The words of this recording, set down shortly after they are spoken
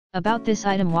About this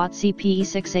item, Watt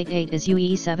CPE688 is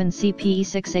UeeVii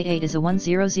CPE688 is a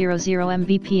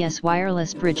 1000Mbps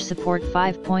wireless bridge, support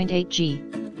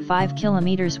 5.8G, 5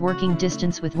 km working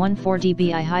distance with 14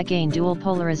 dBi high gain dual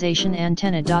polarization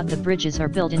antenna. The bridges are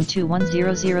built in two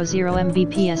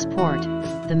 1000Mbps port.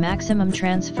 The maximum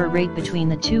transfer rate between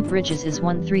the two bridges is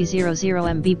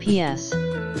 1300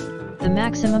 Mbps. The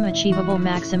maximum achievable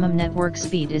network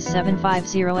speed is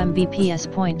 750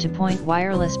 Mbps point-to-point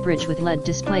wireless bridge with LED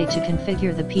display. To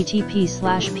configure the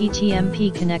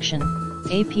Ptmp connection,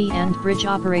 AP and bridge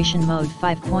operation mode,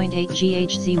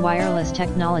 5.8GHz wireless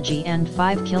technology and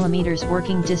 5 km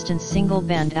working distance single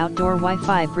band outdoor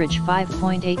Wi-Fi bridge.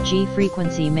 5.8G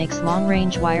frequency makes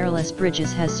long-range wireless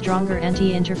bridges, has stronger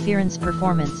anti-interference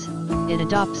performance. It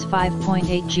adopts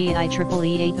 5.8G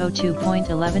IEEE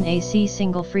 802.11 AC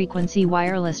single frequency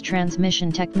wireless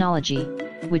transmission technology,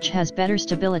 which has better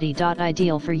stability.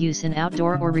 Ideal for use in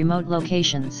outdoor or remote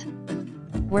locations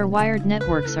where wired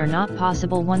networks are not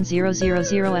possible. 1000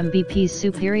 Mbps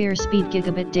superior speed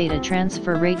gigabit data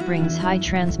transfer rate brings high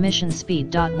transmission speed.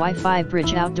 Wi-Fi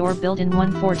bridge outdoor built-in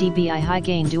 14 dBi high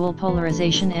gain dual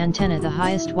polarization antenna. The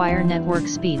highest wire network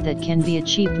speed that can be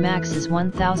achieved max is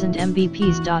 1000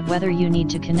 Mbps. Whether you need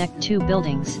to connect two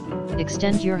buildings,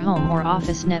 extend your home or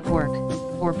office network,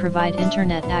 or provide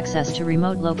internet access to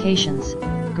remote locations,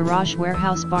 garage,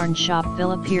 warehouse, barn, shop,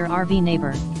 villa, pier, RV,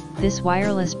 neighbor, this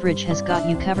wireless bridge has got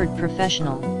you covered.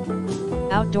 Professional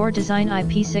outdoor design,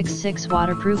 IP66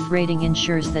 waterproof rating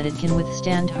ensures that it can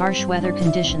withstand harsh weather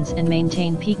conditions and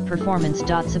maintain peak performance.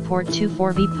 Support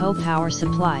 24V PO power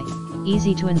supply,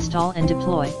 easy to install and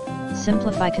deploy,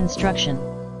 simplify construction.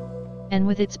 And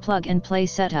with its plug-and-play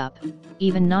setup,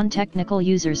 even non-technical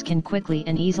users can quickly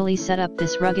and easily set up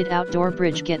this rugged outdoor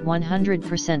bridge. Get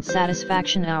 100%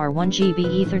 satisfaction. Our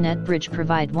 1GB Ethernet bridge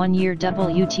provide 1 year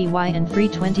WTY and free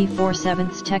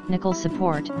 24/7 technical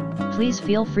support. Please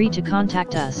feel free to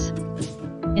contact us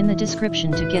in the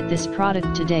description to get this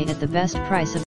product today at the best price.